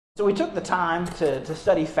So we took the time to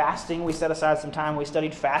study fasting. We set aside some time. We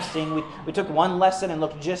studied fasting. We took one lesson and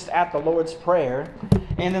looked just at the Lord's Prayer.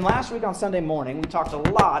 And then last week on Sunday morning, we talked a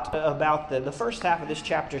lot about the first half of this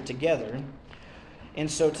chapter together. And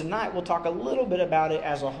so tonight we'll talk a little bit about it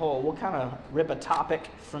as a whole. We'll kind of rip a topic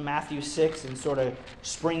from Matthew 6 and sort of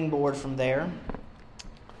springboard from there.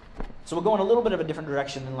 So we'll go in a little bit of a different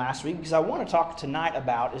direction than last week, because I want to talk tonight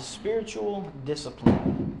about is spiritual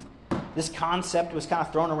discipline. This concept was kind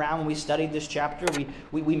of thrown around when we studied this chapter.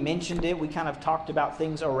 We mentioned it. We kind of talked about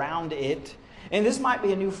things around it. And this might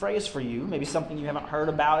be a new phrase for you, maybe something you haven't heard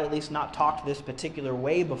about, at least not talked this particular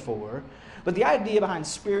way before. But the idea behind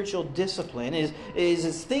spiritual discipline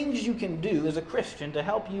is things you can do as a Christian to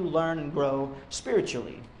help you learn and grow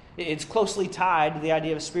spiritually. It's closely tied to the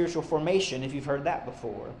idea of spiritual formation, if you've heard that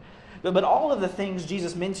before. But all of the things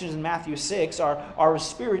Jesus mentions in Matthew 6 are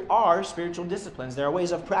spiritual disciplines. There are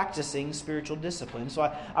ways of practicing spiritual discipline.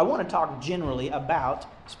 So I want to talk generally about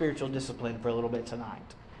spiritual discipline for a little bit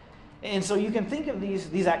tonight. And so you can think of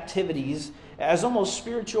these activities as almost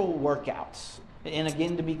spiritual workouts. And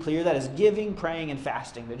again, to be clear, that is giving, praying, and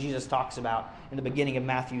fasting that Jesus talks about in the beginning of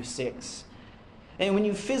Matthew 6. And when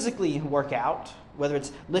you physically work out, whether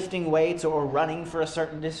it's lifting weights or running for a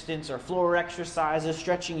certain distance or floor exercises,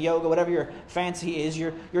 stretching, yoga, whatever your fancy is,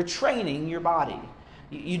 you're training your body.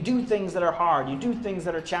 You do things that are hard. You do things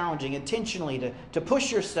that are challenging intentionally to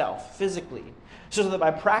push yourself physically, so that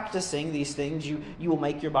by practicing these things, you will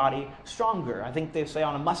make your body stronger. I think they say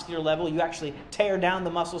on a muscular level, you actually tear down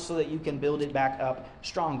the muscle so that you can build it back up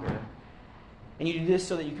stronger. And you do this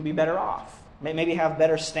so that you can be better off. Maybe have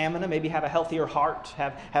better stamina, maybe have a healthier heart,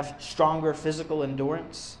 have stronger physical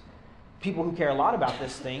endurance. People who care a lot about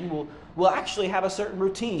this thing will actually have a certain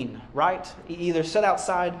routine, right? Either set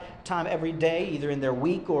outside time every day, either in their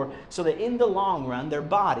week, or so that in the long run, their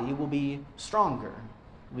body will be stronger,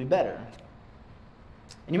 will be better.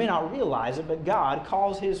 And you may not realize it, but God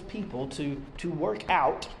calls His people to work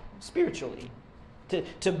out spiritually.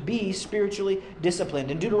 To be spiritually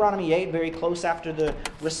disciplined. In Deuteronomy 8, very close after the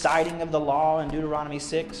reciting of the law in Deuteronomy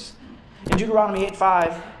 6, in Deuteronomy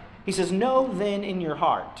 8:5, he says, "Know then in your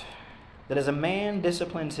heart that as a man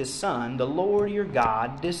disciplines his son, the Lord your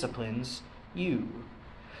God disciplines you.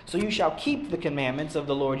 So you shall keep the commandments of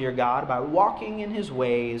the Lord your God by walking in His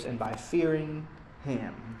ways and by fearing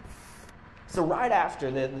Him." So right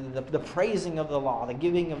after the praising of the law, the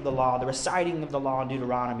giving of the law, the reciting of the law in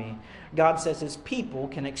Deuteronomy, God says His people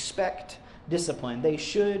can expect discipline. They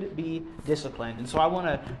should be disciplined. And so I want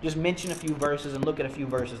to just mention a few verses and look at a few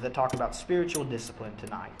verses that talk about spiritual discipline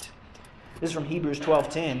tonight. This is from Hebrews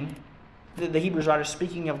 12:10. The Hebrews writer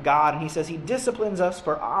speaking of God, and he says He disciplines us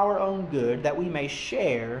for our own good, that we may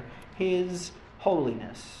share His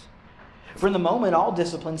holiness. For in the moment, all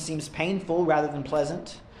discipline seems painful rather than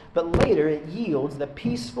pleasant, but later it yields the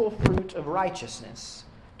peaceful fruit of righteousness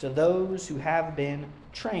to those who have been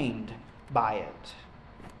trained by it.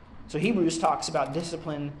 So Hebrews talks about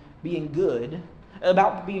discipline being good,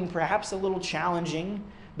 about being perhaps a little challenging,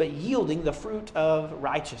 but yielding the fruit of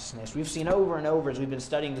righteousness. We've seen over and over as we've been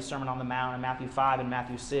studying the Sermon on the Mount in Matthew 5 and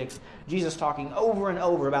Matthew 6, Jesus talking over and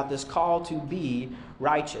over about this call to be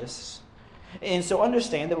righteous. And so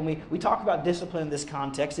understand that when we talk about discipline in this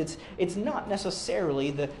context, it's not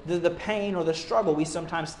necessarily the pain or the struggle we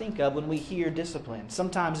sometimes think of when we hear discipline.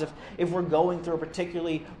 Sometimes if we're going through a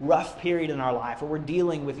particularly rough period in our life, or we're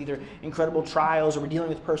dealing with either incredible trials or we're dealing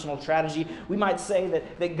with personal tragedy, we might say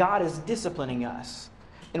that God is disciplining us.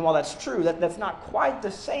 And while that's true, that's not quite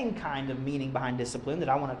the same kind of meaning behind discipline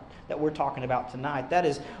that we're talking about tonight. That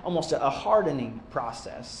is almost a hardening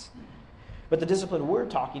process. But the discipline we're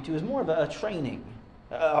talking to is more of a training,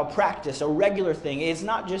 a practice, a regular thing. It's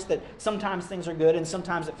not just that sometimes things are good and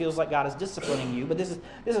sometimes it feels like God is disciplining you, but this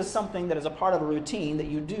is something that is a part of a routine that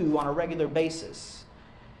you do on a regular basis.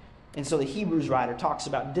 And so the Hebrews writer talks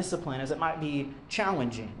about discipline as it might be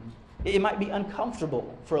challenging. It might be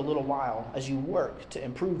uncomfortable for a little while as you work to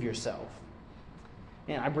improve yourself.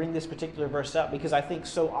 And I bring this particular verse up because I think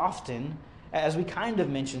so often, as we kind of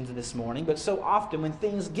mentioned this morning, but so often when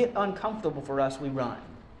things get uncomfortable for us, we run.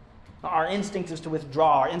 Our instinct is to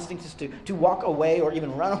withdraw. Our instinct is to walk away or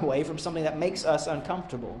even run away from something that makes us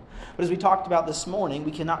uncomfortable. But as we talked about this morning,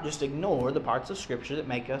 we cannot just ignore the parts of Scripture that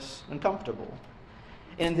make us uncomfortable.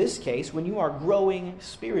 And in this case, when you are growing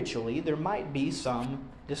spiritually, there might be some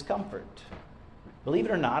discomfort. Believe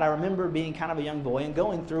it or not, I remember being kind of a young boy and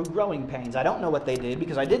going through growing pains. I don't know what they did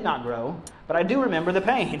because I did not grow, but I do remember the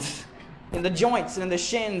pains. In the joints and in the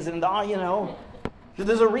shins and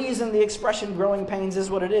there's a reason the expression growing pains is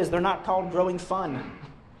what it is. They're not called growing fun.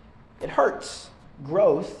 It hurts.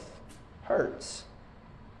 Growth hurts.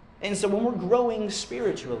 And so when we're growing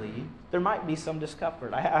spiritually, there might be some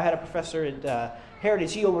discomfort. I had a professor at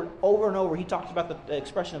Heritage, he over and over, he talked about the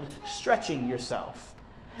expression of stretching yourself.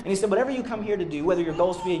 And he said, whatever you come here to do, whether your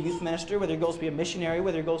goal is to be a youth minister, whether your goal is to be a missionary,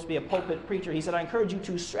 whether your goal is to be a pulpit preacher, he said, I encourage you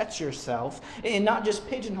to stretch yourself and not just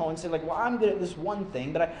pigeonhole and say, like, well, I'm good at this one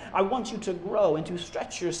thing, but I want you to grow and to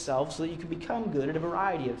stretch yourself so that you can become good at a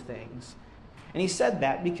variety of things. And he said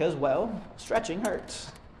that because, well, stretching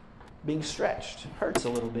hurts. Being stretched hurts a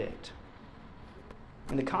little bit.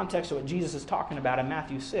 In the context of what Jesus is talking about in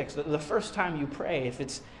Matthew 6, the first time you pray, if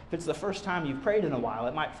it's the first time you've prayed in a while,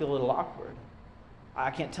 it might feel a little awkward. I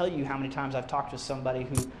can't tell you how many times I've talked to somebody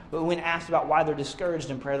who, when asked about why they're discouraged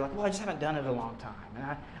in prayer, they're like, well, I just haven't done it in a long time.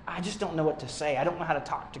 And I just don't know what to say. I don't know how to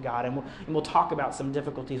talk to God. And we'll talk about some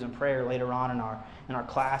difficulties in prayer later on in our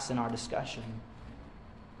class, in our discussion.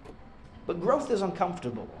 But growth is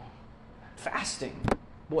uncomfortable. Fasting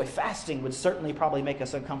would certainly probably make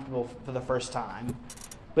us uncomfortable for the first time.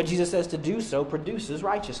 But Jesus says to do so produces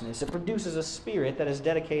righteousness. It produces a spirit that is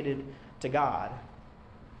dedicated to God.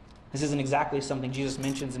 This isn't exactly something Jesus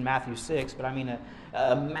mentions in Matthew 6, but I mean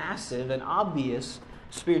a massive and obvious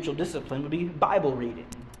spiritual discipline would be Bible reading,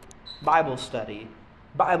 Bible study.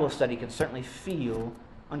 Bible study can certainly feel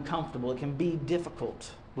uncomfortable. It can be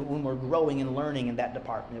difficult when we're growing and learning in that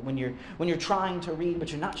department. When you're trying to read,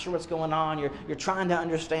 but you're not sure what's going on, you're trying to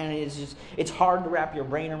understand it. It's hard to wrap your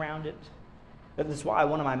brain around it. That's why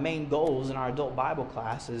one of my main goals in our adult Bible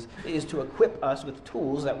class is to equip us with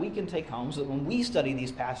tools that we can take home so that when we study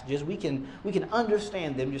these passages, we can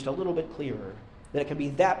understand them just a little bit clearer, that it can be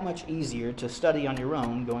that much easier to study on your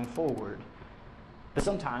own going forward. But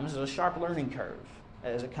sometimes there's a sharp learning curve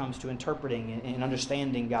as it comes to interpreting and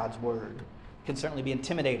understanding God's Word. It can certainly be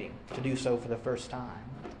intimidating to do so for the first time.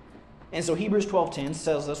 And so Hebrews 12:10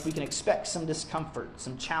 tells us we can expect some discomfort,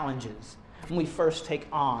 some challenges when we first take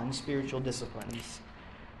on spiritual disciplines.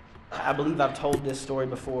 I believe I've told this story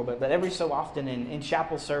before, but every so often in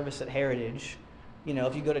chapel service at Heritage, you know,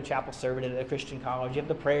 if you go to chapel service at a Christian college, you have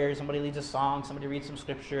the prayer, somebody leads a song, somebody reads some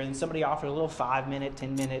scripture, and somebody offers a little 5-minute,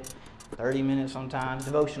 10-minute, 30-minute sometimes,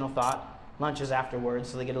 devotional thought. Lunch is afterwards,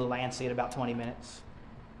 so they get a little antsy at about 20 minutes.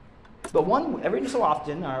 But every so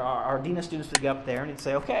often, our dean of students would go up there and he'd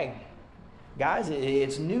say, okay, guys,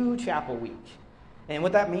 it's new chapel week. And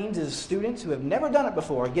what that means is students who have never done it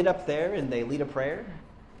before get up there and they lead a prayer,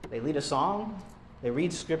 they lead a song, they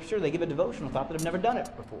read scripture, they give a devotional thought that have never done it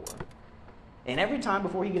before. And every time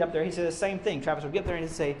before he get up there, he says the same thing. Travis would get up there and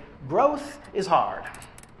he'd say, growth is hard.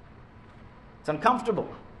 It's uncomfortable.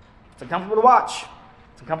 It's uncomfortable to watch.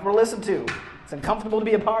 It's uncomfortable to listen to. It's uncomfortable to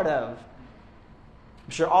be a part of.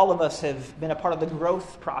 I'm sure all of us have been a part of the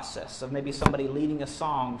growth process of maybe somebody leading a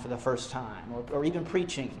song for the first time or even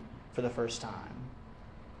preaching for the first time.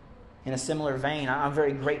 In a similar vein, I'm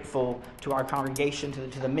very grateful to our congregation,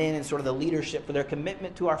 to the men and sort of the leadership for their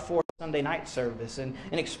commitment to our fourth Sunday night service and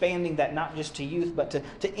expanding that not just to youth, but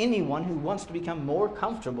to anyone who wants to become more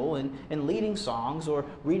comfortable in leading songs or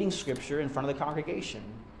reading scripture in front of the congregation.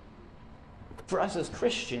 For us as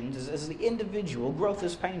Christians, as the individual, growth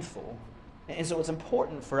is painful. And so it's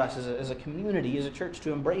important for us as a community, as a church,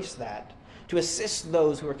 to embrace that, to assist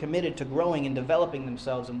those who are committed to growing and developing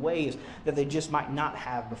themselves in ways that they just might not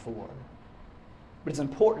have before. But it's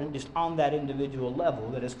important just on that individual level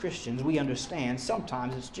that as Christians we understand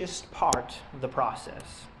sometimes it's just part of the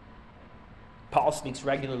process. Paul speaks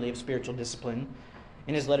regularly of spiritual discipline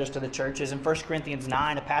in his letters to the churches. In 1 Corinthians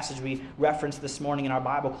 9, a passage we referenced this morning in our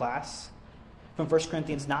Bible class, from 1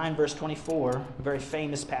 Corinthians 9, verse 24, a very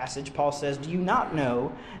famous passage, Paul says, do you not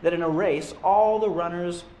know that in a race all the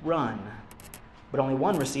runners run, but only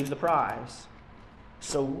one receives the prize?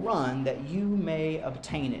 So run that you may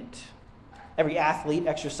obtain it. Every athlete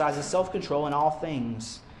exercises self-control in all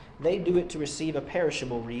things. They do it to receive a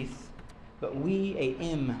perishable wreath, but we a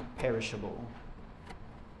imperishable.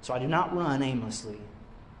 So I do not run aimlessly.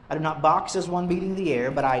 I do not box as one beating the air,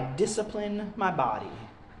 but I discipline my body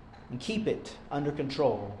and keep it under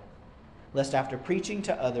control, lest after preaching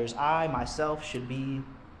to others, I myself should be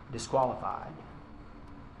disqualified.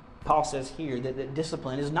 Paul says here that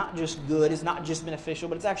discipline is not just good, it's not just beneficial,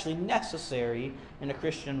 but it's actually necessary in a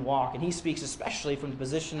Christian walk. And he speaks especially from the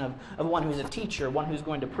position of one who's a teacher, one who's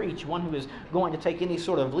going to preach, one who is going to take any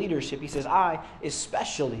sort of leadership. He says, I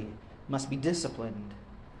especially must be disciplined.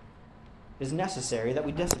 It is necessary that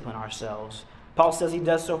we discipline ourselves. Paul says he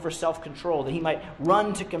does so for self-control, that he might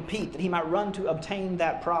run to compete, that he might run to obtain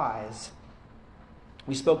that prize.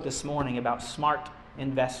 We spoke this morning about smart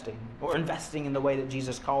investing, or investing in the way that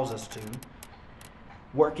Jesus calls us to,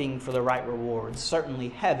 working for the right rewards. Certainly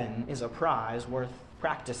heaven is a prize worth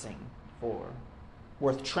practicing for.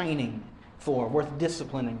 worth training for, worth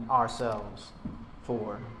disciplining ourselves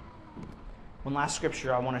for. One last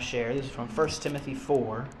scripture I want to share. This is from 1 Timothy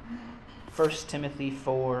 4. 1 Timothy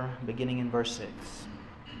 4, beginning in verse 6.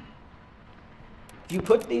 If you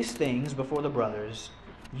put these things before the brothers,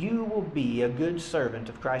 you will be a good servant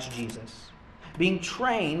of Christ Jesus, being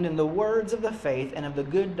trained in the words of the faith and of the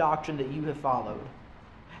good doctrine that you have followed.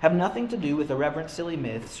 Have nothing to do with irreverent, silly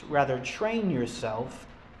myths. Rather, train yourself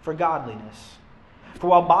for godliness. For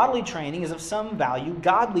while bodily training is of some value,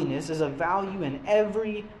 godliness is of value in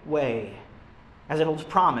every way, as it holds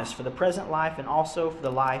promise for the present life and also for the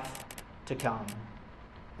life to come.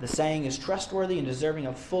 The saying is trustworthy and deserving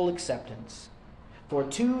of full acceptance. For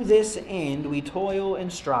to this end we toil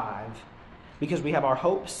and strive, because we have our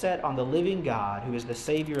hope set on the living God, who is the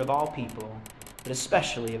Savior of all people, but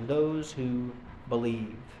especially of those who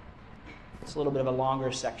believe. It's a little bit of a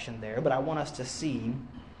longer section there, but I want us to see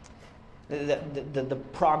the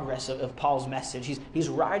progress of Paul's message. He's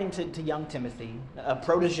writing to young Timothy, a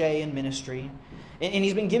protege in ministry, and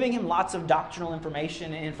he's been giving him lots of doctrinal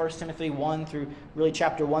information in 1 Timothy 1 through really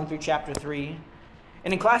chapter 1 through chapter 3.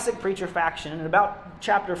 And in classic preacher fashion, in about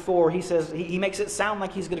chapter 4, he says he makes it sound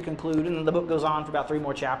like he's going to conclude, and then the book goes on for about 3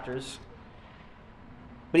 more chapters.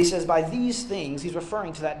 But he says by these things, he's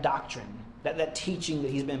referring to that doctrine, that teaching that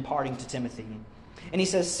he's been imparting to Timothy. And he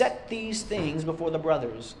says, set these things before the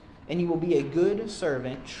brothers, and you will be a good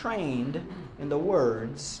servant, trained in the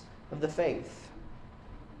words of the faith.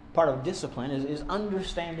 Part of discipline is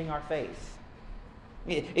understanding our faith.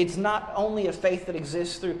 It's not only a faith that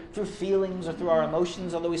exists through feelings or through our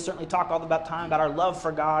emotions, although we certainly talk all the time about our love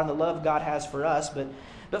for God and the love God has for us,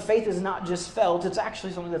 but faith is not just felt, it's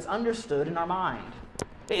actually something that's understood in our mind.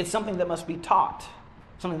 It's something that must be taught,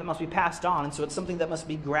 something that must be passed on, and so it's something that must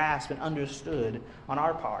be grasped and understood on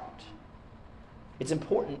our part. It's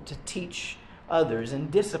important to teach others,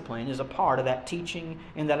 and discipline is a part of that teaching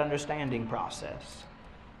and that understanding process.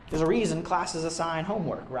 There's a reason classes assign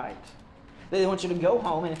homework, right? They want you to go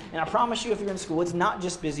home, and I promise you if you're in school, it's not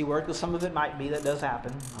just busy work, because some of it might be, that does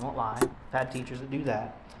happen. I won't lie. I've had teachers that do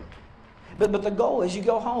that. But the goal is you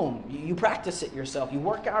go home, you practice it yourself, you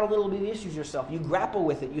work out a little bit of issues yourself, you grapple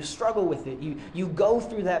with it, you struggle with it, you go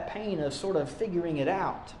through that pain of sort of figuring it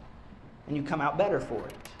out, and you come out better for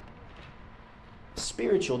it.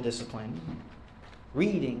 Spiritual discipline,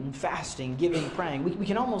 reading, fasting, giving, praying, we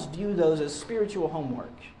can almost view those as spiritual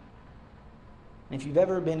homework. If you've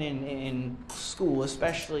ever been in school,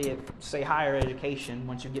 especially at, say, higher education,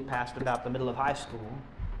 once you get past about the middle of high school,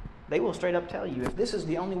 they will straight up tell you, if this is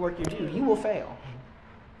the only work you do, you will fail.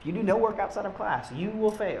 If you do no work outside of class, you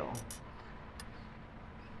will fail.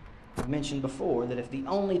 I've mentioned before that if the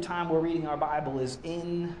only time we're reading our Bible is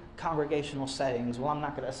in congregational settings, well, I'm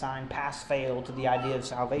not going to assign pass-fail to the idea of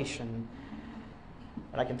salvation.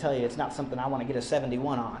 But I can tell you it's not something I want to get a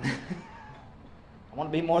 71 on. I want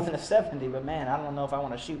to be more than a 70, but man, I don't know if I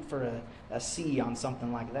want to shoot for a C on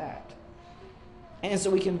something like that. And so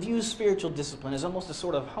we can view spiritual discipline as almost a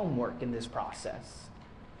sort of homework in this process.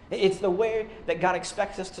 It's the way that God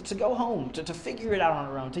expects us to go home, to figure it out on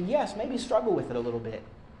our own, to, yes, maybe struggle with it a little bit,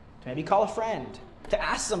 to maybe call a friend, to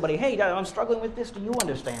ask somebody, hey, I'm struggling with this, do you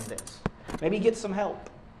understand this? Maybe get some help.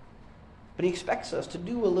 But He expects us to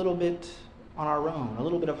do a little bit on our own, a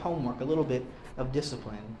little bit of homework, a little bit of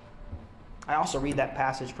discipline. I also read that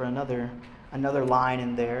passage for another line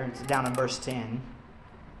in there. It's down in verse 10.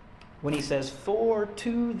 When he says, for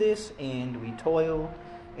to this end we toil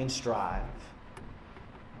and strive.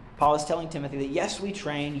 Paul is telling Timothy that yes, we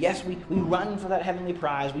train. Yes, we run for that heavenly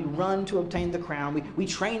prize. We run to obtain the crown. We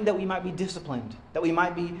train that we might be disciplined, that we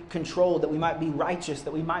might be controlled, that we might be righteous,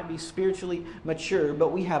 that we might be spiritually mature.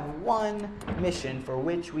 But we have one mission for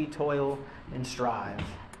which we toil and strive.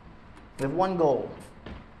 We have one goal.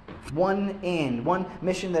 One end, one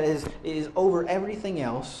mission that is over everything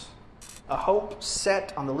else, a hope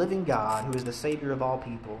set on the living God who is the Savior of all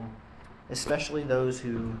people, especially those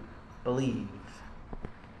who believe.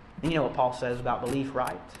 And you know what Paul says about belief,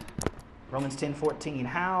 right? Romans 10:14,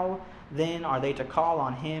 how then are they to call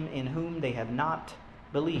on Him in whom they have not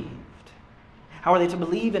believed? How are they to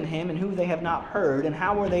believe in Him in whom they have not heard? And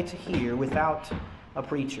how are they to hear without a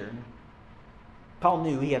preacher? Paul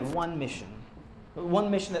knew he had one mission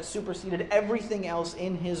that superseded everything else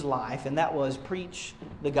in his life, and that was preach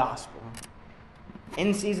the gospel.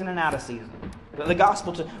 In season and out of season. The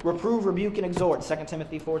gospel to reprove, rebuke, and exhort, 2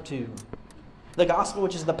 Timothy 4:2. The gospel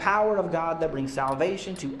which is the power of God that brings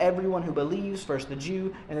salvation to everyone who believes, first the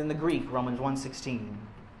Jew and then the Greek, Romans 1:16.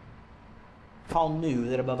 Paul knew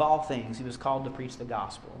that above all things he was called to preach the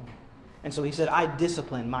gospel. And so he said, I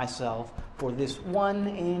discipline myself for this one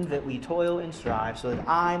end that we toil and strive, so that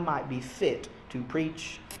I might be fit to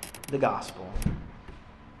preach the gospel.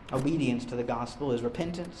 Obedience to the gospel is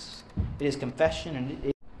repentance, it is confession, and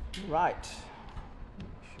it is right.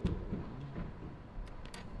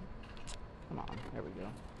 Come on, there we go.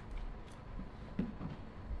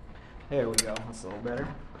 There we go, that's a little better.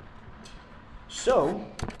 So,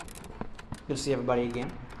 good to see everybody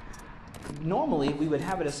again. Normally, we would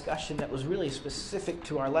have a discussion that was really specific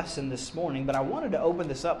to our lesson this morning, but I wanted to open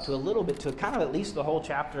this up to a little bit, to kind of at least the whole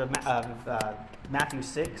chapter of Matthew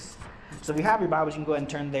 6. So if you have your Bibles, you can go ahead and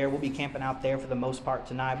turn there. We'll be camping out there for the most part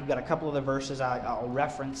tonight. We've got a couple of the verses I'll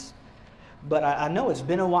reference. But I know it's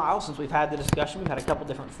been a while since we've had the discussion. We've had a couple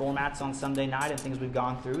different formats on Sunday night and things we've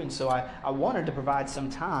gone through. And so I wanted to provide some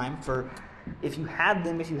time for, if you had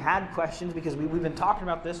them, if you had questions, because we've been talking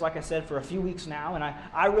about this, like I said, for a few weeks now. And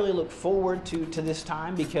I really look forward to this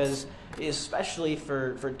time, because especially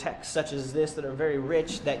for texts such as this that are very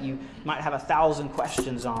rich, that you might have 1,000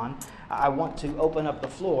 questions on, I want to open up the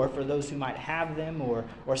floor for those who might have them,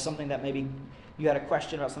 or something that maybe you had a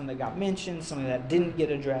question about, something that got mentioned, something that didn't get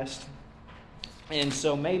addressed. And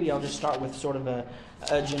so maybe I'll just start with sort of a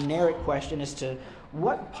generic question as to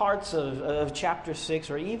what parts of chapter 6,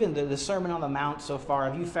 or even the Sermon on the Mount so far,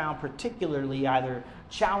 have you found particularly either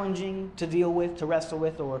challenging to deal with, to wrestle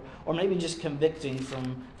with, or maybe just convicting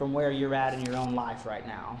from where you're at in your own life right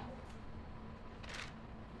now?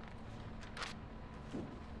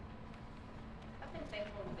 I've been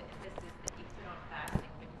thankful for the emphasis that you put on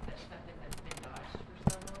fasting, because that's something that's been dodged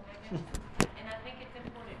for so long, I guess. And I think it's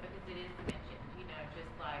important because it is mentioned,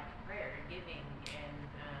 just like prayer, giving, and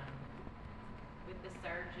with the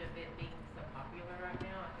surge of it being so popular right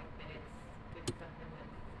now, I think that it's something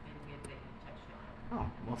that's been good that you touched on. Oh,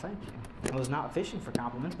 well, thank you. I was not fishing for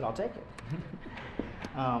compliments, but I'll take it.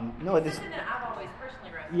 No, it's something that I've always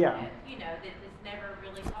personally wrestled with, that is never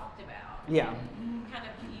really talked about. Yeah. Kind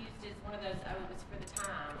of used as one of those, it was for the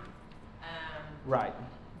time. Right.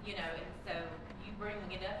 And so you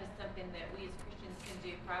bringing it up is something that we as Christians can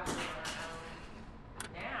do privately on our own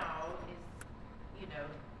now is,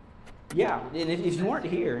 Yeah, and if you weren't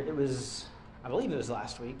here, I believe it was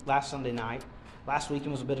last Sunday night. Last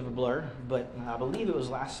weekend was a bit of a blur, but I believe it was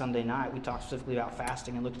last Sunday night. We talked specifically about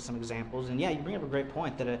fasting and looked at some examples. And yeah, you bring up a great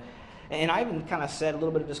point and I even kind of said a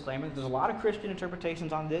little bit of disclaimer. There's a lot of Christian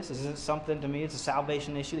interpretations on this. This isn't something, to me, it's a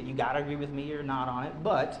salvation issue that you got to agree with me or not on it.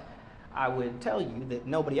 But I would tell you that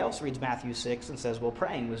nobody else reads Matthew 6 and says, well,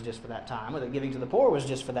 praying was just for that time, or that giving to the poor was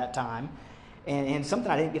just for that time. And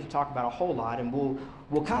something I didn't get to talk about a whole lot, and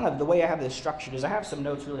we'll kind of, the way I have this structured is I have some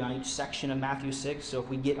notes really on each section of Matthew 6, so if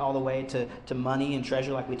we get all the way to money and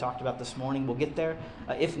treasure like we talked about this morning, we'll get there.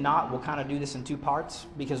 If not, we'll kind of do this in two parts,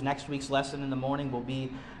 because next week's lesson in the morning will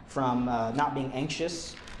be from not being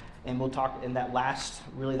anxious, and we'll talk in that last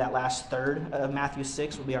third of Matthew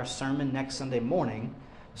 6 will be our sermon next Sunday morning.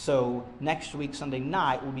 So next week, Sunday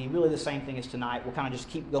night, will be really the same thing as tonight. We'll kind of just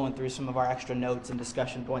keep going through some of our extra notes and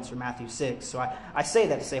discussion points for Matthew 6. So I say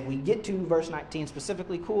that to say if we get to verse 19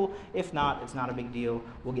 specifically, cool. If not, it's not a big deal.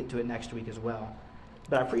 We'll get to it next week as well.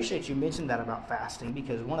 But I appreciate you mentioned that about fasting,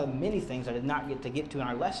 because one of the many things I did not get to in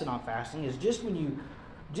our lesson on fasting is if you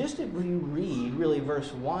read really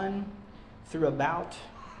verse 1 through about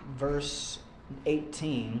verse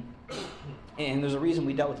 18, and there's a reason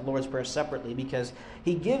we dealt with the Lord's Prayer separately, because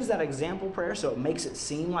he gives that example prayer so it makes it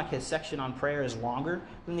seem like his section on prayer is longer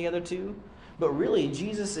than the other two. But really,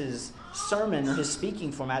 Jesus' sermon, or his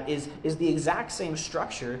speaking format, is the exact same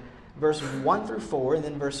structure, verse 1 through 4, and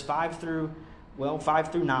then verse 5 through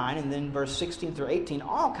 9, and then verse 16 through 18,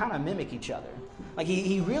 all kind of mimic each other. Like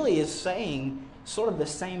he really is saying sort of the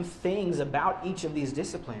same things about each of these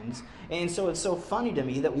disciplines. And so it's so funny to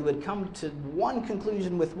me that we would come to one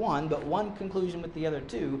conclusion with one, but one conclusion with the other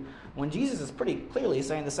two, when Jesus is pretty clearly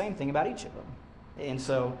saying the same thing about each of them. And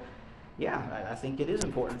so, yeah, I think it is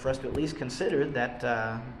important for us to at least consider that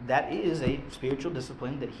that is a spiritual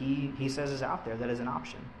discipline that he says is out there, that is an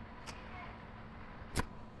option. Can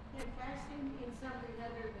fasting mean something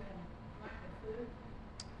other than lack of food?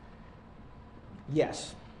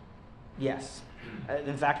 Yes.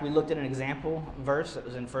 In fact, we looked at an example verse that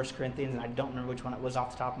was in 1 Corinthians, and I don't remember which one it was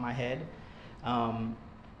off the top of my head.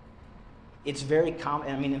 It's very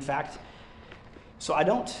common. I mean, in fact, so I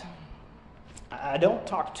don't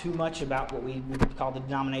talk too much about what we would call the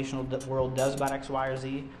denominational world does about X, Y, or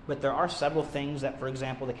Z, but there are several things that, for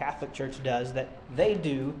example, the Catholic Church does that they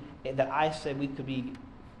do that I said we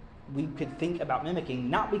could think about mimicking,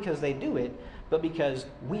 not because they do it, but because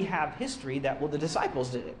we have history that, well, the disciples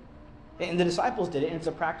did it. And the disciples did it, and it's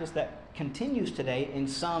a practice that continues today in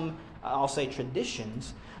some I'll say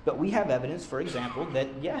traditions, but we have evidence, for example, that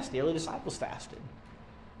yes, the early disciples fasted.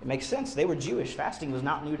 It makes sense. They were Jewish. Fasting was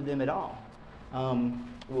not new to them at all.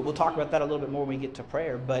 We'll talk about that a little bit more when we get to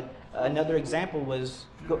prayer, but another example was...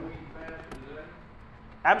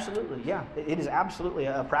 Absolutely, yeah. It is absolutely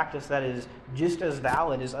a practice that is just as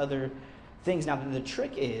valid as other things. Now, the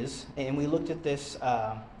trick is, and we looked at this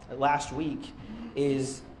last week,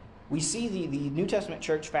 is we see the New Testament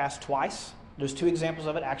church fast twice. There's two examples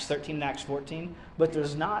of it, Acts 13 and Acts 14, but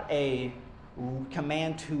there's not a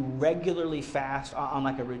command to regularly fast on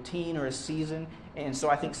like a routine or a season. And so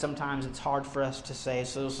I think sometimes it's hard for us to say,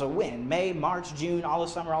 so when? May, March, June, all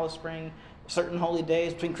the summer, all the spring, certain holy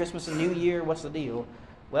days between Christmas and New Year, what's the deal?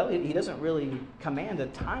 Well, he doesn't really command a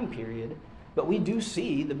time period, but we do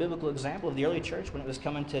see the biblical example of the early church when it was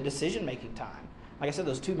coming to decision-making time. Like I said,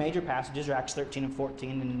 those two major passages are Acts 13 and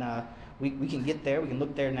 14, and we can get there. We can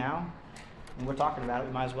look there now, and we're talking about it.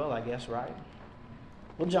 We might as well, I guess, right?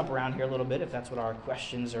 We'll jump around here a little bit if that's what our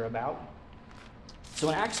questions are about. So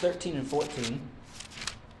in Acts 13 and 14,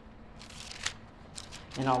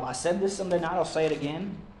 and I said this Sunday night, I'll say it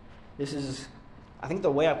again. This is, I think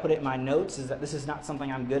the way I put it in my notes is that this is not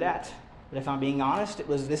something I'm good at. But if I'm being honest,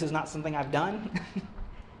 this is not something I've done.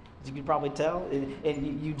 As you could probably tell.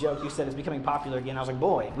 And you joked, you said it's becoming popular again. I was like,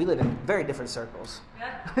 boy, we live in very different circles.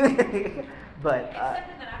 But it's something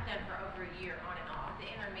that I've done for over a year on and off. The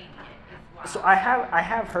intermediate is wild. So I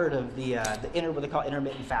have heard of what they call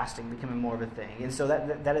intermittent fasting becoming more of a thing. And so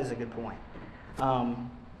that is a good point.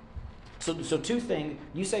 So two things.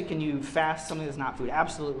 You say, can you fast something that's not food?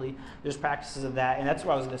 Absolutely. There's practices of that, and that's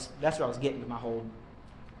where I was getting with my whole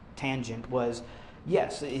tangent was,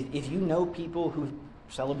 yes, if you know people who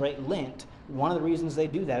celebrate Lent, one of the reasons they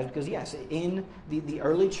do that is because, yes, in the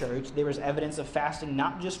early church, there was evidence of fasting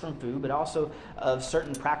not just from food, but also of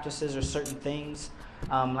certain practices or certain things.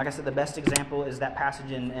 Like I said, the best example is that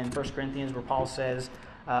passage in 1 Corinthians where Paul says,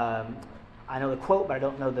 I know the quote, but I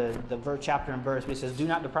don't know the chapter and verse, but he says, do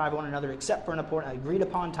not deprive one another except for an important agreed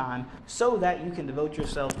upon time so that you can devote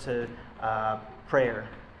yourself to prayer.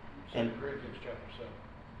 2 Corinthians chapter 7.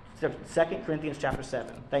 2 Corinthians chapter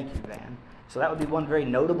 7. Thank you, Van. So that would be one very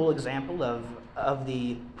notable example of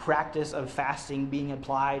the practice of fasting being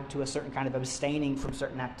applied to a certain kind of abstaining from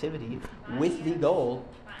certain activity with the goal.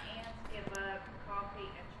 My aunts give up coffee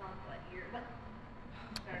and chocolate here.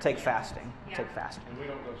 Take fasting. Yeah. Take fasting. And we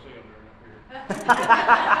don't go see them during that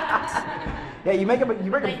period. Yeah, you make a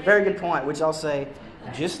very good point, which I'll say,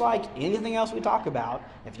 just like anything else we talk about,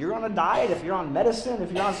 if you're on a diet, if you're on medicine,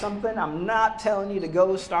 if you're on something, I'm not telling you to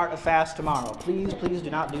go start a fast tomorrow. Please do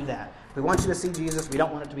not do that. We want you to see Jesus. We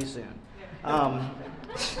don't want it to be soon. Yes, I was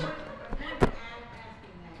thinking of the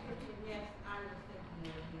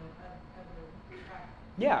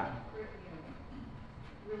Yeah.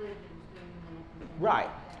 religions doing that. And Right.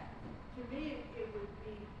 To me, it would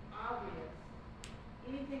be obvious,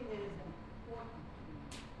 anything that is important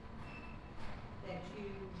to you, that you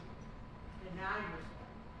deny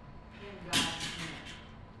yourself in God's name.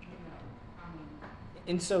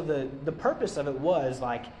 And so the purpose of it was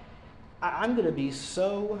like, I'm going to be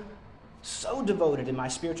so devoted in my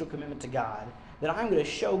spiritual commitment to God that I'm going to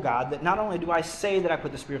show God that not only do I say that I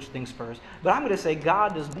put the spiritual things first, but I'm going to say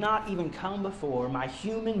God does not even come before my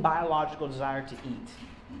human biological desire to eat.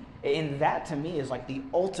 And that to me is like the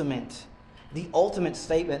ultimate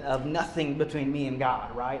statement of nothing between me and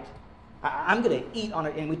God, right? I'm going to eat on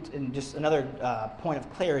it. And just another point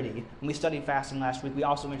of clarity, when we studied fasting last week, we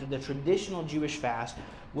also mentioned the traditional Jewish fast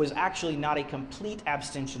was actually not a complete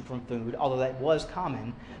abstention from food, although that was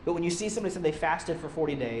common. But when you see somebody say they fasted for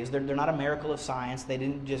 40 days, they're not a miracle of science. They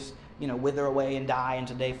didn't just wither away and die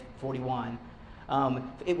into day 41.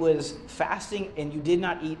 It was fasting, and you did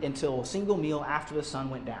not eat until a single meal after the sun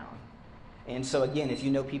went down. And so again, if you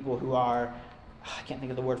know people who are, I can't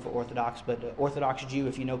think of the word for Orthodox, but Orthodox Jew,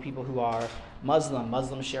 if you know people who are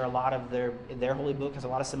Muslims share a lot of their holy book, has a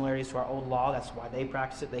lot of similarities to our old law. That's why they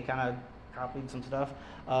practice it. They kind of copied some stuff.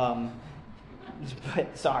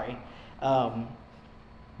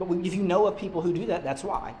 But if you know of people who do that, that's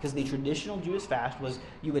why. Because the traditional Jewish fast was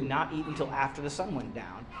you would not eat until after the sun went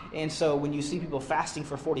down. And so when you see people fasting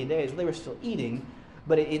for 40 days, well, they were still eating,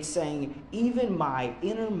 but it's saying even my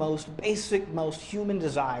innermost, basic, most human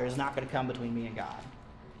desire is not going to come between me and God.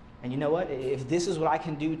 And you know what? If this is what I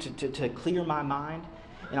can do to clear my mind,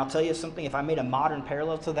 and I'll tell you something, if I made a modern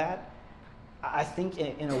parallel to that, I think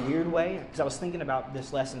in a weird way, because I was thinking about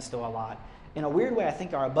this lesson still a lot, in a weird way, I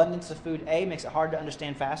think our abundance of food, A, makes it hard to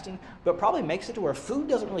understand fasting, but probably makes it to where food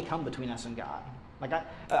doesn't really come between us and God. Like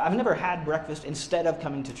I've never had breakfast instead of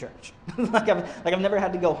coming to church. I've never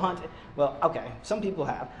had to go hunt. Well, okay, some people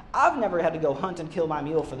have. I've never had to go hunt and kill my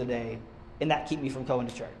meal for the day, and that keep me from going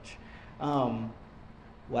to church.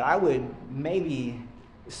 What I would maybe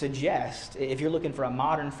suggest, if you're looking for a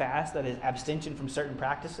modern fast that is abstention from certain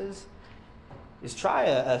practices, is try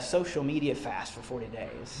a social media fast for 40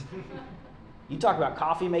 days. You talk about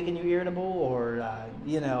coffee making you irritable or,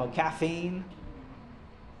 caffeine.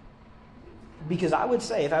 Because I would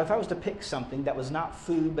say, if I was to pick something that was not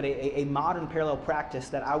food, but a modern parallel practice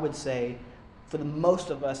that I would say, for the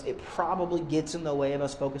most of us, it probably gets in the way of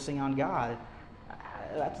us focusing on God,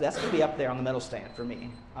 that's going to be up there on the medal stand for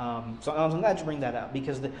me. So I'm glad you bring that up,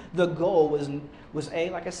 because the goal was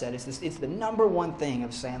like I said, it's the number one thing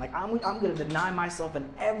of saying, like, I'm going to deny myself in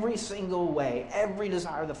every single way, every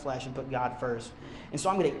desire of the flesh, and put God first. And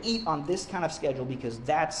so I'm going to eat on this kind of schedule because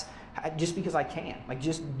that's just because I can, like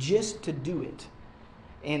just to do it.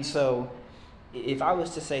 And so if I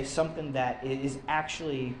was to say something that is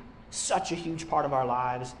actually such a huge part of our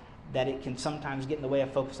lives that it can sometimes get in the way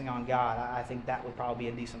of focusing on God, I think that would probably be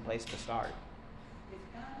a decent place to start. It's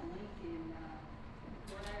kind of linking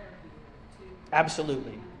prayer here too.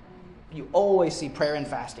 Absolutely. You always see prayer and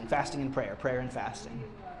fasting, fasting and prayer, prayer and fasting.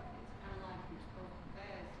 It's kind of like you're supposed to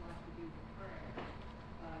fast like you do with prayer.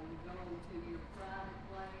 You go into your private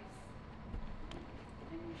place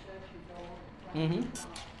and you shut your door and pray. Mm-hmm. You get so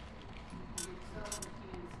intense and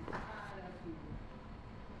tied up in it.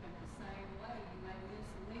 But the same way, you may miss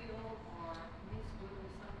a meal or miss doing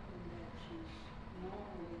something that you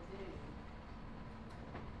normally do.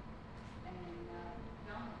 And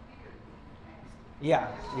don't appear to be fasting. Yeah.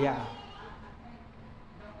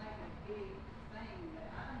 Don't make a big thing, but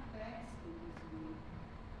I'm fasting this week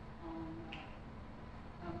on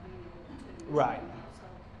a meal too. Right. So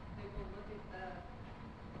people look at the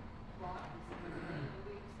clock and say, the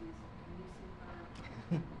weeks is missing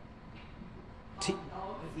T- hot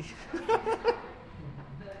dogs.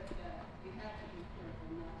 But you have to be careful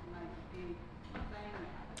not to make a big thing out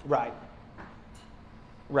of it.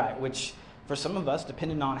 Right, which for some of us,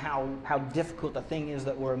 depending on how difficult the thing is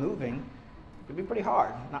that we're moving, it could be pretty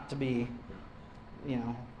hard not to be,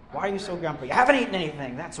 why are you so grumpy? I haven't eaten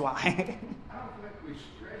anything, that's why. I don't think we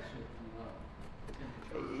stress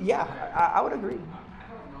it enough. Yeah, I would agree. I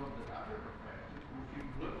don't know that I've ever fasted. If you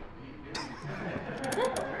look at me, maybe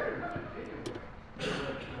very much anyway. But,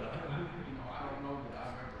 I don't know that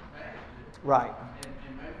I've ever fasted. Right. And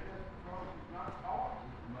maybe that's because it's not taught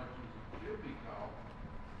as much as it should be taught.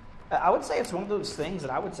 I would say it's one of those things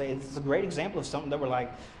that I would say it's a great example of something that we're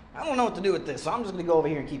like, I don't know what to do with this, so I'm just going to go over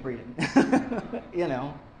here and keep reading. Because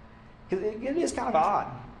it is kind of odd.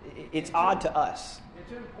 It's odd to us.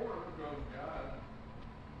 It's important because God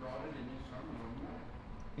brought it in His sermon on the Mount.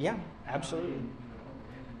 Yeah, absolutely. In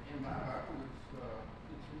my Bible,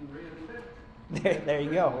 it's in red letter. There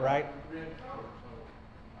you go, right? Red color.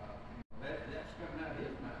 So that's coming out of His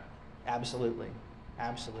mouth. Absolutely.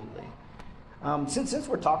 Since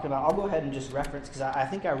we're talking about, I'll go ahead and just reference, because I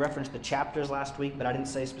think I referenced the chapters last week, but I didn't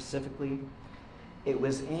say specifically. It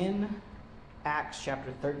was in Acts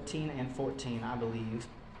chapter 13 and 14, I believe.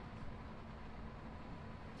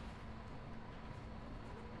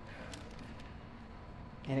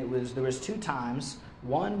 And there was two times.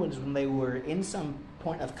 One was when they were in some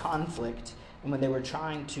point of conflict, and when they were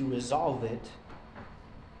trying to resolve it,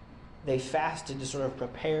 they fasted to sort of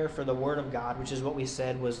prepare for the Word of God, which is what we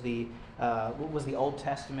said was the Old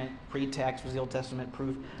Testament pretext, was the Old Testament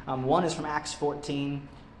proof. One is from Acts 14,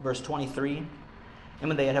 verse 23. And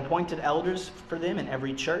when they had appointed elders for them in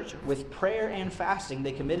every church, with prayer and fasting,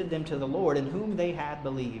 they committed them to the Lord in whom they had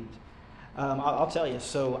believed. I'll tell you,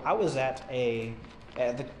 so I was at the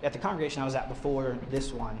congregation I was at before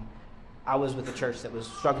this one. I was with a church that was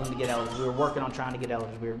struggling to get elders. We were working on trying to get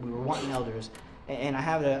elders. We were wanting elders. And I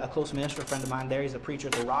have a close minister friend of mine there. He's a preacher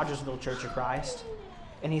at the Rogersville Church of Christ.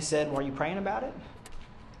 And he said, well, are you praying about it?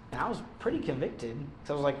 And I was pretty convicted.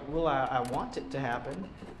 So I was like, well, I want it to happen.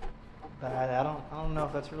 But I don't know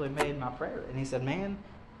if that's really made my prayer. And he said, man,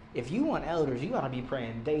 if you want elders, you ought to be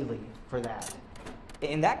praying daily for that.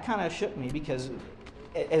 And that kind of shook me, because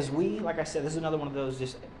like I said, this is another one of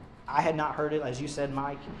those, I had not heard it, as you said,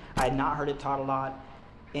 Mike. I had not heard it taught a lot.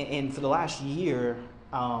 And for the last year,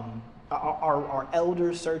 our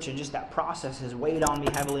elder search and just that process has weighed on me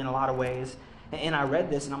heavily in a lot of ways. And I read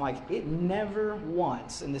this and I'm like, it never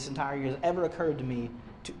once in this entire year has ever occurred to me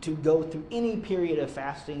to go through any period of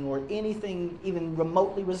fasting or anything even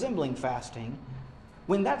remotely resembling fasting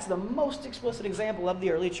when that's the most explicit example of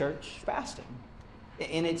the early church fasting.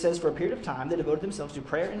 And it says, for a period of time, they devoted themselves to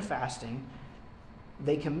prayer and fasting.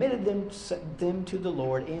 They committed them to the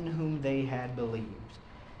Lord in whom they had believed.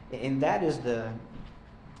 And that is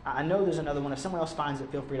I know there's another one. If someone else finds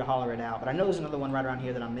it, feel free to holler it out. But I know there's another one right around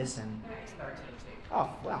here that I'm missing. It's 13:2. Oh,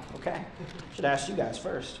 wow, okay. Should ask you guys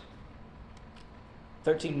first.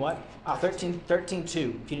 13 what? 13:2. If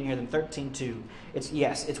you didn't hear them, 13:2.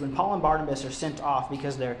 It's when Paul and Barnabas are sent off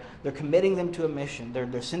because they're committing them to a mission.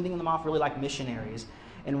 They're sending them off really like missionaries.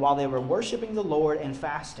 And while they were worshiping the Lord and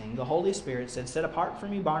fasting, the Holy Spirit said, "Set apart for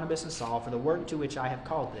me Barnabas and Saul for the work to which I have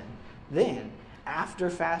called them." Then, after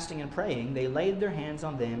fasting and praying, they laid their hands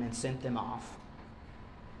on them and sent them off.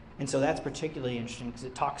 And so that's particularly interesting because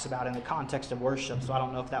it talks about in the context of worship. So I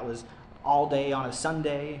don't know if that was all day on a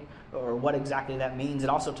Sunday or what exactly that means. It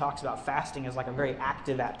also talks about fasting as like a very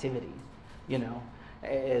active activity,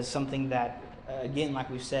 as something that, again, like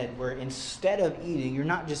we've said, where instead of eating, you're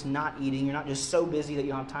not just not eating, you're not just so busy that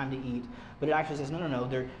you don't have time to eat, but it actually says, no,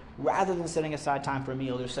 they're, rather than setting aside time for a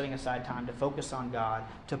meal, they're setting aside time to focus on God,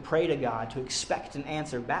 to pray to God, to expect an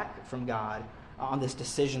answer back from God on this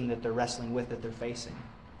decision that they're wrestling with, that they're facing.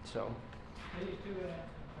 So, These two instances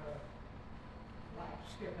like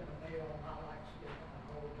skipping a meal, not like skipping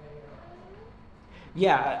a whole day.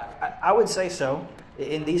 yeah, I would say so.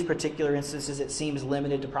 In these particular instances, it seems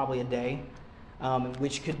limited to probably a day,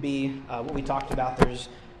 which could be what we talked about.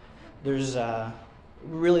 There's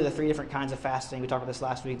really the three different kinds of fasting. We talked about this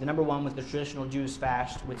last week. The number one was the traditional Jewish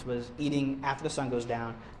fast, which was eating after the sun goes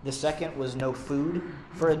down. The second was no food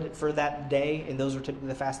for that day, and those are typically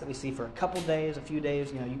the fasts that we see for a couple days, a few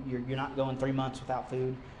days. You're not going 3 months without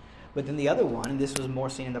food. But then the other one, and this was more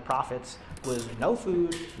seen in the prophets, was no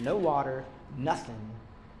food, no water, nothing,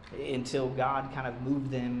 until God kind of moved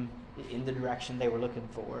them in the direction they were looking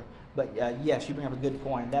for. But yes, you bring up a good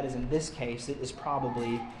point. That is, in this case, it is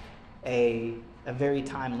probably a very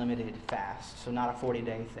time-limited fast, so not a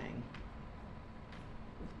 40-day thing.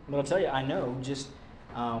 But I'll tell you, I know just,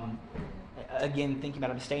 again, thinking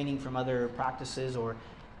about abstaining from other practices, or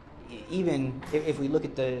even if we look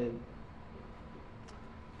at the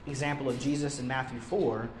example of Jesus in Matthew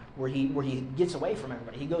 4, where he gets away from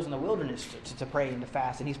everybody. He goes in the wilderness to pray and to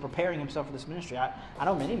fast, and he's preparing himself for this ministry. I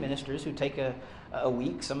know many ministers who take a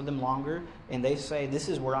week, some of them longer, and they say, this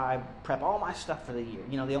is where I prep all my stuff for the year.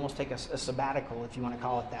 They almost take a sabbatical, if you want to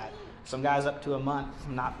call it that. Some guys up to a month.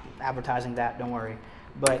 I'm not advertising that, don't worry.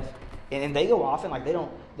 But and they go off and they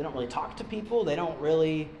don't really talk to people. They don't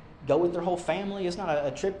really go with their whole family. It's not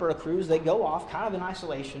a trip or a cruise. They go off kind of in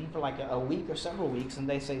isolation for like a week or several weeks, and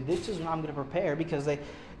they say, this is when I'm going to prepare, because they,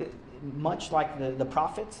 much like the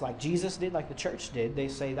prophets, like Jesus did, like the church did, they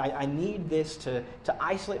say, I need this to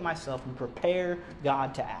isolate myself and prepare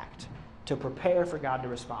God to act, to prepare for God to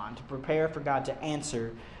respond, to prepare for God to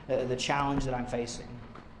answer the challenge that I'm facing.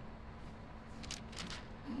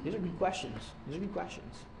 These are good questions. When Jesus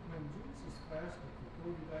fasted for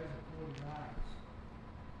 40 days and 40 nights,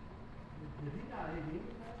 did he not eat anything?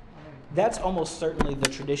 That's almost certainly the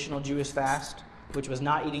traditional Jewish fast, which was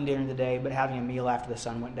not eating during the day, but having a meal after the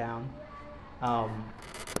sun went down.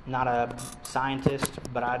 Not a scientist,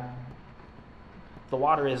 but the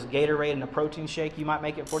water is Gatorade and a protein shake. You might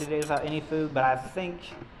make it 40 days without any food, but I think,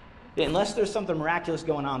 unless there's something miraculous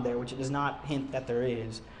going on there, which it does not hint that there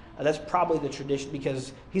is, that's probably the tradition,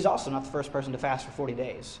 because he's also not the first person to fast for 40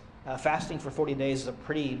 days. Fasting for 40 days is a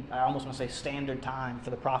pretty, I almost want to say, standard time for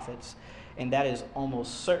the prophets. And that is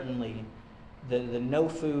almost certainly the no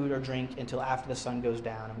food or drink until after the sun goes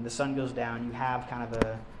down. And when the sun goes down, you have kind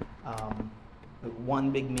of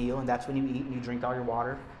one big meal, and that's when you eat and you drink all your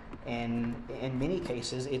water. And in many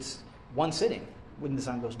cases, it's one sitting when the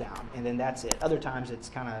sun goes down, and then that's it. Other times, it's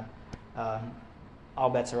kind of all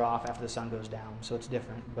bets are off after the sun goes down, so it's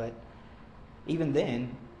different. But even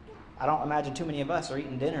then, I don't imagine too many of us are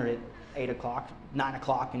eating dinner at 8 o'clock, 9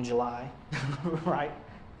 o'clock in July, right?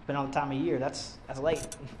 Depending on the time of year, that's late.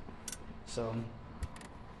 So,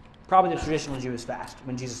 probably the traditional Jewish fast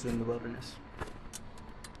when Jesus was in the wilderness.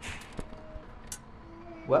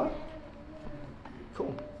 Well,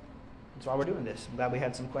 cool. That's why we're doing this. I'm glad we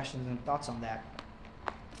had some questions and thoughts on that.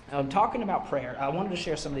 Talking about prayer, I wanted to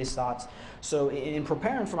share some of these thoughts. So in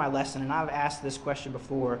preparing for my lesson, and I've asked this question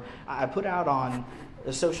before, I put out on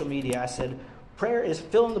social media, I said, prayer is,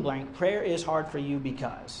 fill in the blank, prayer is hard for you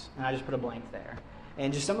because, and I just put a blank there.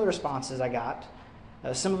 And just some of the responses I got,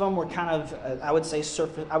 some of them were kind of, I would say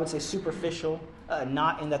superficial,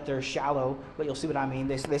 not in that they're shallow, but you'll see what I mean.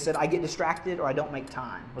 They said, I get distracted or I don't make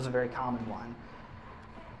time, was a very common one.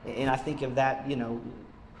 And I think of that,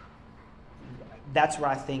 that's where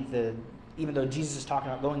I think even though Jesus is talking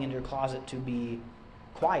about going into your closet to be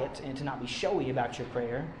quiet and to not be showy about your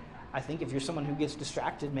prayer, I think if you're someone who gets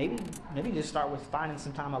distracted, maybe just start with finding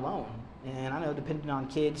some time alone. And I know depending on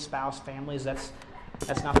kids, spouse, families, that's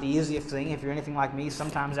not the easiest thing. If you're anything like me,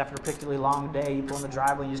 sometimes after a particularly long day, you pull in the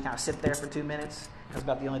driveway and you just kind of sit there for 2 minutes. That's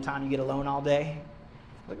about the only time you get alone all day.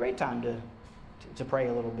 It's a great time to pray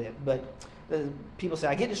a little bit. But people say,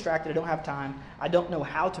 I get distracted, I don't have time, I don't know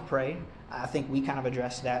how to pray. I think we kind of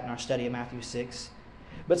addressed that in our study of Matthew 6.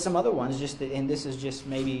 But some other ones, and this is just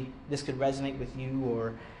maybe this could resonate with you,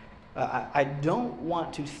 or I don't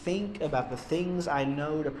want to think about the things I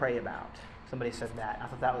know to pray about. Somebody said that. I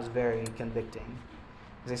thought that was very convicting.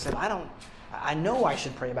 They said, I know I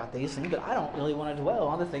should pray about these things, but I don't really want to dwell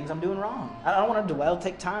on the things I'm doing wrong. I don't want to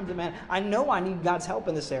take time to, man, I know I need God's help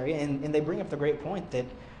in this area. And they bring up the great point that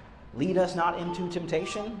lead us not into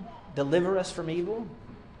temptation, deliver us from evil.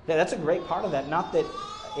 That's a great part of that. Not that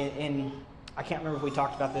I can't remember if we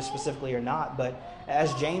talked about this specifically or not, but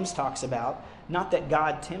as James talks about, not that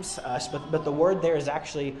God tempts us, but the word there is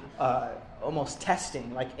actually almost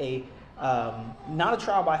testing, like not a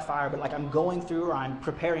trial by fire, but like I'm going through or I'm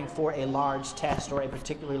preparing for a large test or a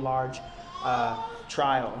particularly large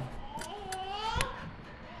trial.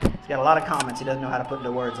 He's got a lot of comments. He doesn't know how to put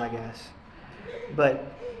into words, I guess.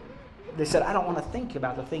 But they said, I don't want to think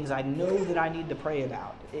about the things I know that I need to pray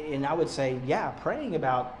about. And I would say, yeah, praying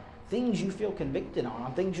about things you feel convicted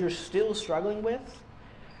on things you're still struggling with.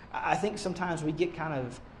 I think sometimes we get kind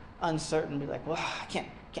of uncertain, be like, well, I can't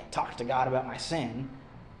talk to God about my sin.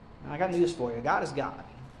 And I got news for you. God is God.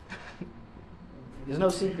 There's no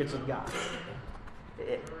secrets of God.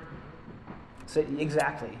 So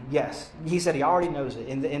exactly, yes. He said he already knows it.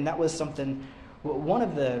 And that was something, one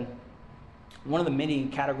of the many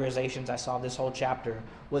categorizations I saw this whole chapter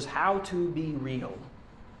was how to be real.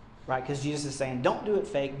 Right? Because Jesus is saying, don't do it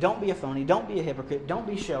fake, don't be a phony, don't be a hypocrite, don't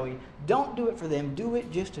be showy, don't do it for them, do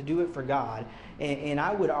it just to do it for God. And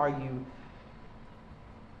I would argue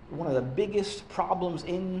one of the biggest problems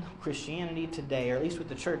in Christianity today, or at least with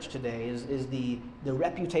the church today, is the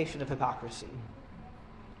reputation of hypocrisy.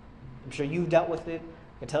 I'm sure you've dealt with it.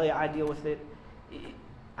 I can tell you I deal with it.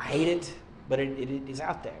 I hate it, but it is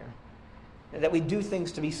out there. That we do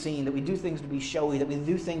things to be seen, that we do things to be showy, that we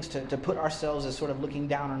do things to put ourselves as sort of looking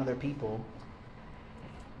down on other people.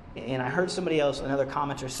 And I heard somebody else, another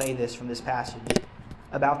commenter, say this from this passage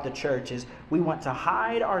about the church is we want to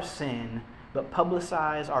hide our sin but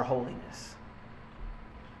publicize our holiness.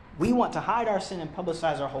 We want to hide our sin and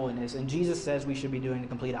publicize our holiness, and Jesus says we should be doing the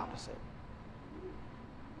complete opposite.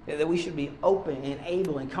 That we should be open and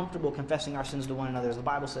able and comfortable confessing our sins to one another, as the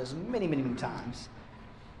Bible says many, many, many times.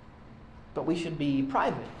 But we should be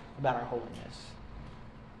private about our holiness.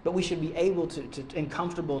 But we should be able to and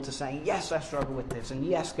comfortable to say, yes, I struggle with this. And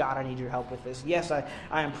yes, God, I need your help with this. Yes, I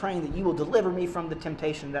am praying that you will deliver me from the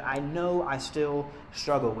temptation that I know I still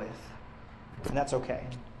struggle with. And that's okay.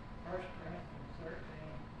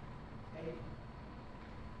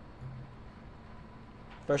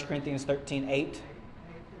 1 Corinthians 13:8. 1 Corinthians 13:8.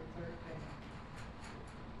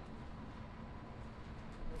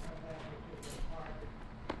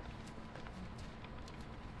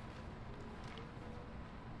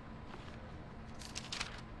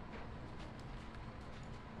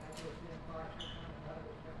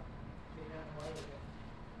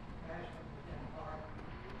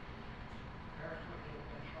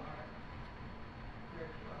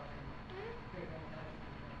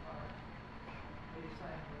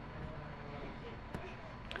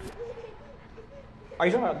 Are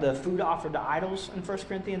you talking about the food offered to idols in 1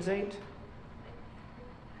 Corinthians 8?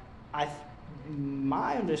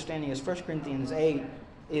 My understanding is 1 Corinthians 8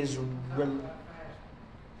 is...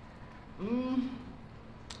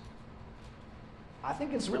 I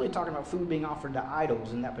think it's really talking about food being offered to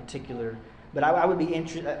idols in that particular... But I would be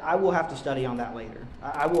interested... I will have to study on that later.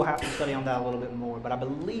 I will have to study on that a little bit more. But I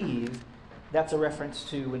believe that's a reference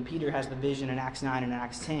to when Peter has the vision in Acts 9 and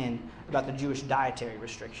Acts 10 about the Jewish dietary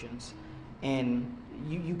restrictions. And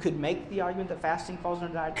you could make the argument that fasting falls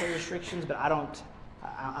under dietary restrictions, but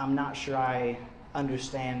I'm not sure I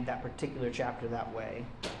understand that particular chapter that way.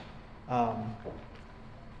 But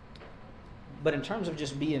in terms of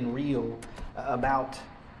just being real about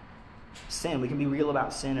sin, we can be real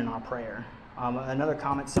about sin in our prayer. Another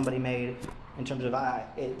comment somebody made in terms of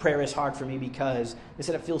prayer is hard for me because they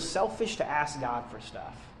said it feels selfish to ask God for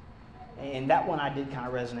stuff. And that one I did kind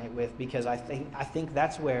of resonate with because I think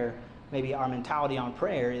that's where maybe our mentality on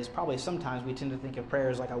prayer is probably sometimes we tend to think of prayer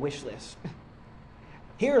as like a wish list.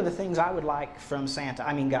 Here are the things I would like from Santa,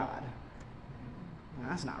 God.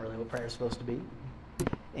 That's not really what prayer is supposed to be.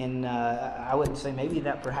 And I would say maybe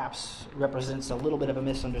that perhaps represents a little bit of a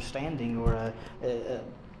misunderstanding or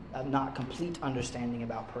a not complete understanding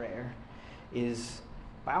about prayer. Is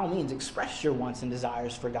by all means express your wants and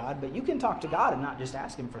desires for God, but you can talk to God and not just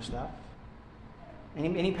ask Him for stuff.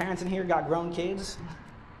 Any parents in here got grown kids?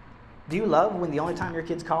 Do you love when the only time your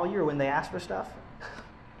kids call you or when they ask for stuff?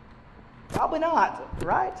 Probably not,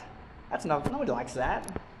 right? Nobody likes that.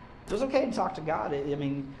 So it's okay to talk to God. I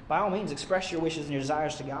mean, by all means, express your wishes and your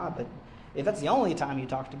desires to God. But if that's the only time you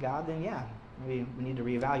talk to God, then yeah, maybe we need to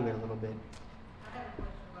reevaluate a little bit. I have a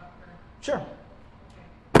question about prayer. Sure.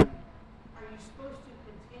 Okay. Are you supposed to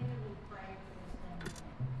continually pray for this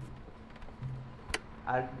thing?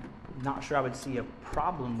 I'm not sure I would see a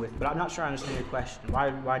problem with, but I'm not sure I understand your question.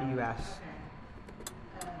 Why do you ask?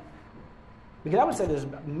 Okay. Because I would say there's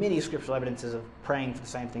many scriptural evidences of praying for the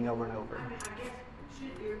same thing over and over. I guess,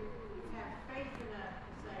 should you have faith enough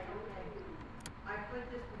to say, okay, I put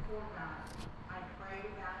this before God, I pray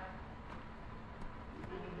about it,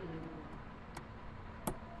 I need to live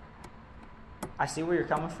more. I see where you're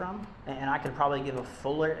coming from, and I could probably give a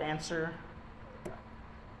fuller answer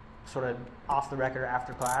sort of off the record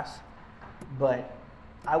after class. But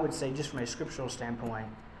I would say just from a scriptural standpoint,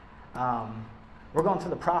 we're going through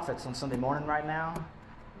the prophets on Sunday morning right now.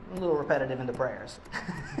 A little repetitive in the prayers.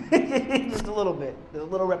 Just a little bit. There's a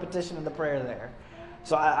little repetition in the prayer there.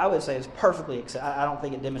 So I would say it's perfectly acceptable. I don't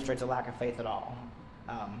think it demonstrates a lack of faith at all.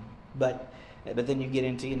 But then you get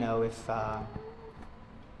into, if... I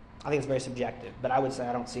think it's very subjective. But I would say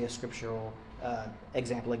I don't see a scriptural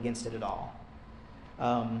example against it at all.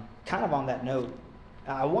 Kind of on that note,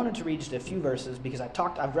 I wanted to read just a few verses because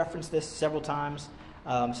I've referenced this several times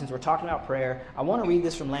since we're talking about prayer. I want to read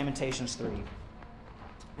this from Lamentations 3.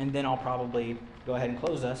 And then I'll probably go ahead and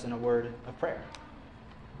close us in a word of prayer.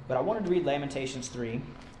 But I wanted to read Lamentations 3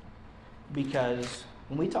 because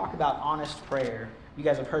when we talk about honest prayer, you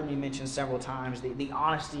guys have heard me mention several times the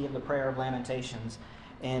honesty of the prayer of Lamentations.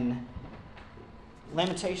 And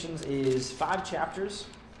Lamentations is 5 chapters.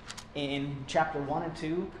 In chapter 1 and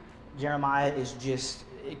 2, Jeremiah is just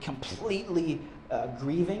completely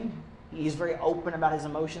grieving. He's very open about his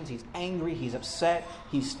emotions. He's angry, he's upset,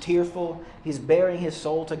 he's tearful, he's bearing his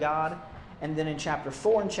soul to God. And then in chapter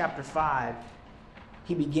 4 and chapter 5,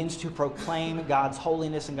 he begins to proclaim God's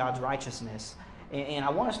holiness and God's righteousness. And I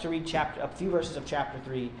want us to read a few verses of chapter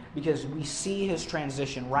 3 because we see his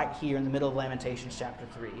transition right here in the middle of Lamentations chapter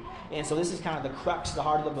 3. And so this is kind of the crux, the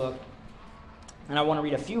heart of the book. And I want to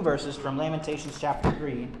read a few verses from Lamentations chapter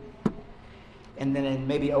 3. And then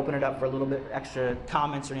maybe open it up for a little bit extra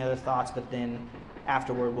comments or any other thoughts. But then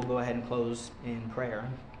afterward, we'll go ahead and close in prayer.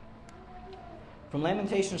 From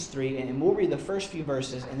Lamentations 3, and we'll read the first few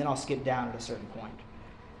verses, and then I'll skip down at a certain point.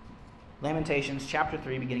 Lamentations chapter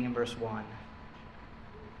 3, beginning in verse 1.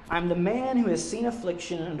 I am the man who has seen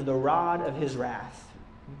affliction under the rod of his wrath.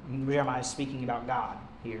 Jeremiah is speaking about God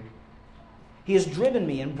here. He has driven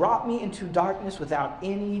me and brought me into darkness without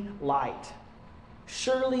any light.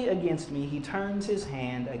 Surely against me he turns his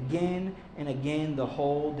hand again and again the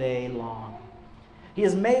whole day long. He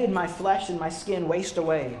has made my flesh and my skin waste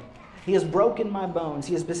away. He has broken my bones.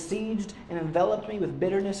 He has besieged and enveloped me with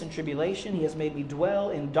bitterness and tribulation. He has made me dwell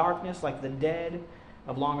in darkness like the dead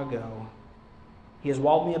of long ago. He has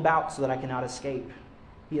walled me about so that I cannot escape.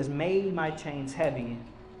 He has made my chains heavy.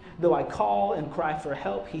 Though I call and cry for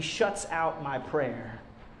help, he shuts out my prayer.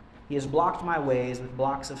 He has blocked my ways with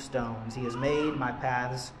blocks of stones. He has made my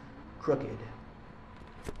paths crooked.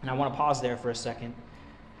 And I want to pause there for a second.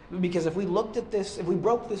 Because if we looked at this, if we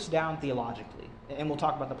broke this down theologically, and we'll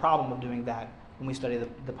talk about the problem of doing that when we study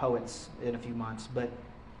the poets in a few months, but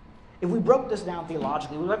if we broke this down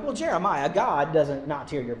theologically, we're like, well, Jeremiah, God doesn't not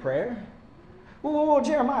hear your prayer. Well,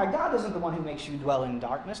 Jeremiah, God isn't the one who makes you dwell in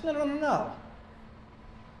darkness. No.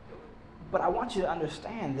 But I want you to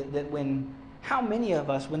understand that how many of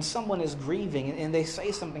us, when someone is grieving and they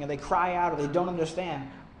say something or they cry out or they don't understand,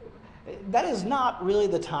 that is not really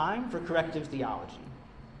the time for corrective theology.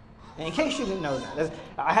 And in case you didn't know that,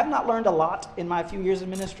 I have not learned a lot in my few years of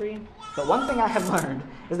ministry, but one thing I have learned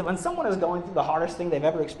is that when someone is going through the hardest thing they've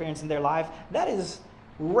ever experienced in their life, that is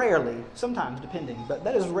rarely, sometimes depending, but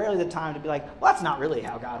that is rarely the time to be like, well, that's not really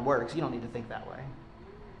how God works. You don't need to think that way.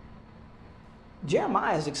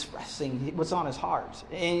 Jeremiah is expressing what's on his heart.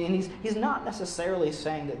 And he's not necessarily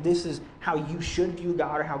saying that this is how you should view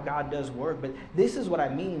God or how God does work, but this is what I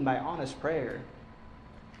mean by honest prayer.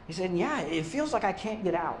 He said, yeah, it feels like I can't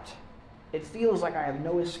get out. It feels like I have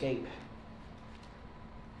no escape.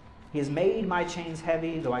 He has made my chains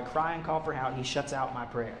heavy. Though I cry and call for help, he shuts out my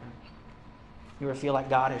prayer. You ever feel like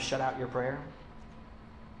God has shut out your prayer?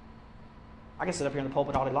 I can sit up here in the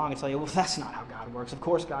pulpit all day long and tell you, well, that's not how God works. Of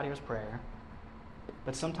course God hears prayer.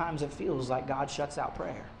 But sometimes it feels like God shuts out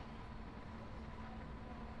prayer.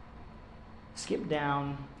 Skip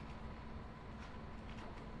down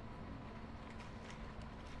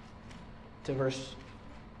to verse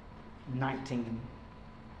 19.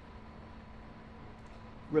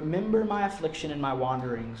 Remember my affliction and my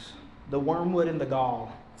wanderings, the wormwood and the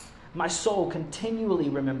gall. My soul continually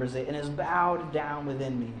remembers it and is bowed down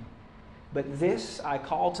within me. But this I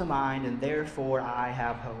call to mind, and therefore I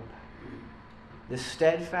have hope. The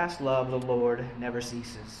steadfast love of the Lord never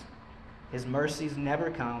ceases. His mercies never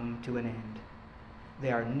come to an end.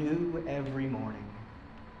 They are new every morning.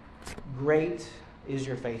 Great is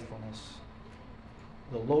your faithfulness.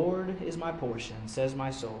 The Lord is my portion, says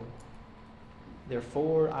my soul.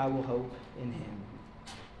 Therefore I will hope in him.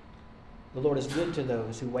 The Lord is good to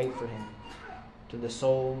those who wait for him, to the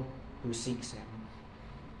soul who seeks him.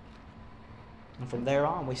 And from there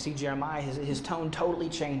on, we see Jeremiah, his tone totally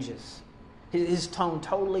changes. His tone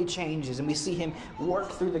totally changes, and we see him work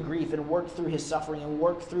through the grief and work through his suffering and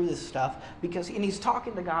work through this stuff, and he's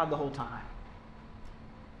talking to God the whole time.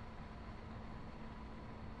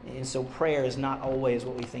 And so prayer is not always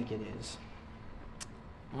what we think it is.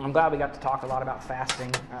 I'm glad we got to talk a lot about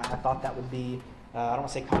fasting. I thought that would be, I don't want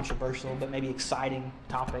to say controversial, but maybe exciting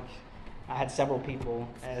topic. I had several people,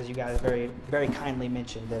 as you guys very, very kindly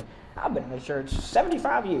mentioned, that I've been in the church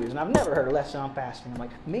 75 years and I've never heard a lesson on fasting. I'm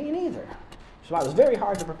like, me neither. So it was very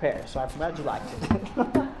hard to prepare, so I'm glad you liked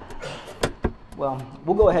it. Well,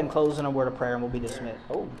 we'll go ahead and close in a word of prayer and we'll be dismissed.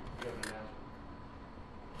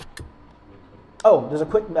 Oh, there's a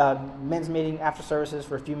quick men's meeting after services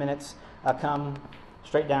for a few minutes. Come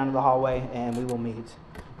straight down to the hallway and we will meet.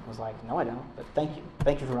 I was like, no, I don't. But thank you.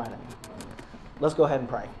 Thank you for reminding me. Let's go ahead and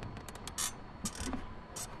pray.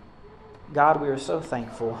 God, we are so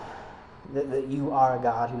thankful that you are a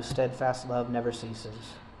God whose steadfast love never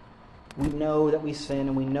ceases. We know that we sin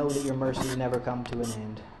and we know that your mercies never come to an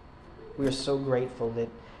end. We are so grateful that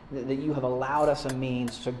you have allowed us a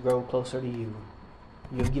means to grow closer to you.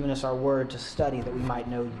 You have given us our word to study that we might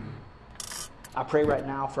know you. I pray right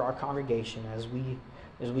now for our congregation as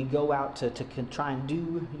we go out to try and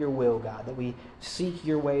do your will, God, that we seek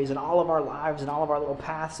your ways in all of our lives and all of our little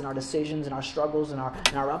paths and our decisions and our struggles and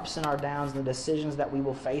our ups and our downs and the decisions that we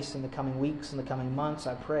will face in the coming weeks and the coming months.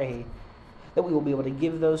 I pray that we will be able to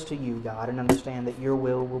give those to you, God, and understand that your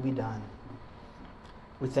will be done.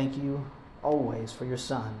 We thank you always for your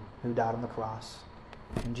Son who died on the cross.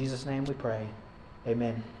 In Jesus' name we pray.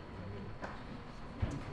 Amen.